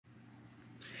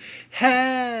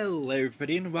Hello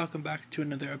everybody and welcome back to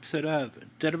another episode of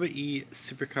Wwe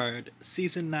Supercard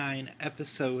Season 9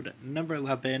 episode number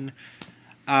 11.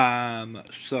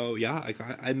 So yeah,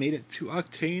 I made it to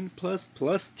Octane plus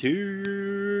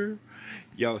 2.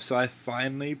 Yo, so I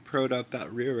finally pro'd up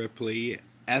that Rhea Ripley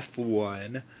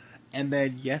F1. And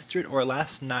then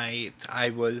last night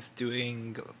I was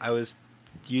doing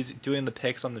the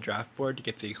picks on the draft board to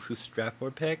get the exclusive draft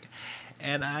board pick,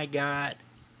 and I got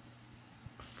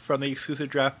from the exclusive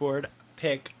draft board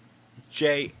pick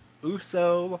Wwe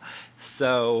Uso,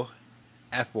 so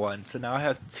F1. So now I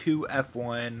have 2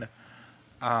 F1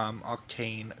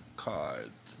 Octane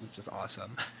cards, which is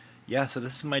awesome. Yeah, so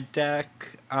this is my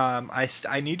deck.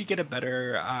 I need to get a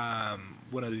better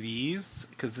one of these,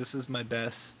 because this is my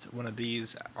best one of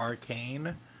these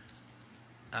Arcane.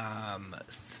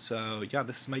 So yeah,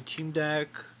 this is my team deck.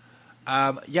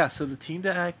 Yeah, so the team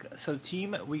deck,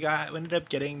 we ended up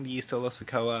getting the Solo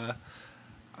Sokoa,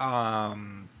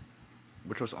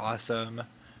 which was awesome.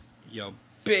 Yo,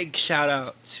 big shout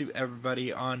out to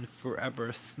everybody on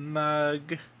Forever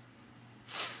Smug.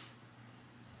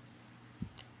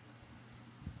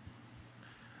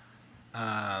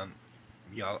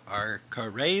 Y'all are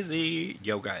crazy.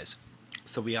 Yo guys,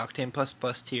 so we Octane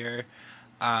plus tier.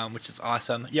 Which is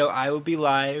awesome. Yo, I will be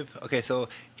live. Okay, so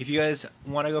if you guys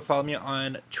want to go follow me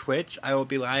on Twitch, I will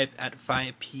be live at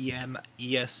 5 p.m.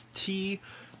 EST.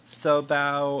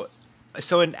 So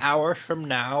an hour from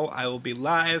now, I will be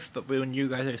live. But when you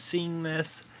guys are seeing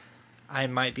this, I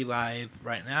might be live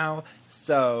right now.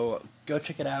 So go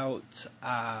check it out.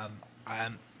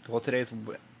 Well,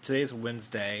 today's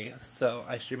Wednesday, so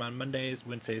I stream on Mondays,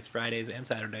 Wednesdays, Fridays, and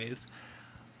Saturdays.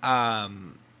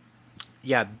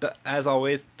 Yeah, as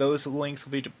always, those links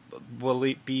will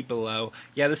be below.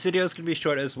 Yeah, this video is going to be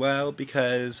short as well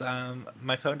because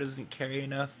my phone doesn't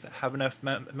have enough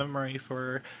memory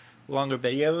for longer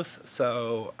videos.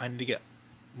 So I need to get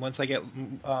once I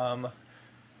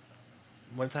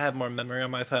have more memory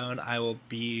on my phone, I will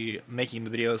be making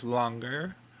the videos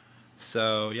longer.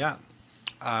 So yeah,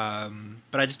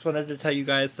 but I just wanted to tell you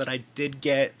guys that I did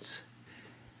get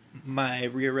my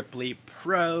Rhea Ripley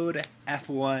Pro'd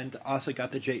F1, also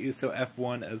got the Wwe Uso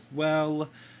F1 as well.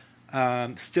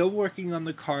 Still working on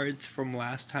the cards from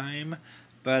last time,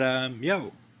 but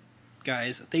yo,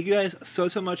 guys, thank you guys so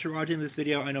much for watching this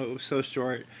video. I know it was so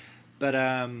short, but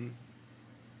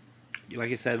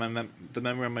like I said, the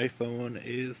memory on my phone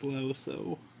is low,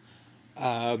 so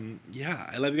yeah,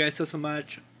 I love you guys so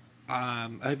much. I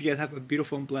hope you guys have a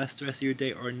beautiful and blessed rest of your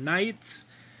day or night.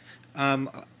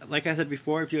 Like I said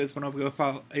before, if you guys want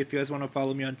to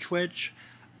follow me on Twitch,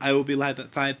 I will be live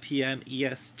at 5 p.m.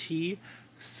 EST.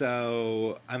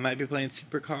 So I might be playing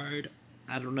Supercard.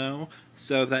 I don't know.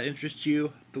 So if that interests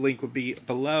you, the link will be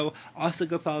below. Also,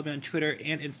 go follow me on Twitter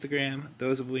and Instagram.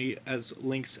 Those will be as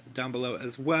links down below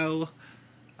as well.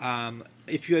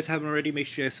 If you guys haven't already, make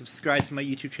sure you guys subscribe to my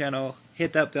YouTube channel.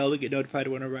 Hit that bell to get notified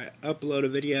when I upload a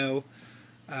video.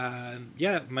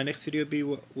 Yeah, my next video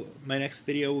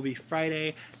will be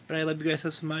Friday. But I love you guys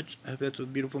so much. I hope you guys have a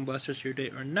beautiful and blessed rest of your day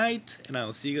or night. And I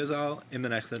will see you guys all in the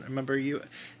next one. Remember, you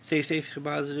stay safe, stay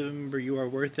positive. Remember, you are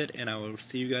worth it. And I will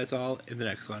see you guys all in the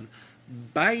next one.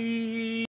 Bye!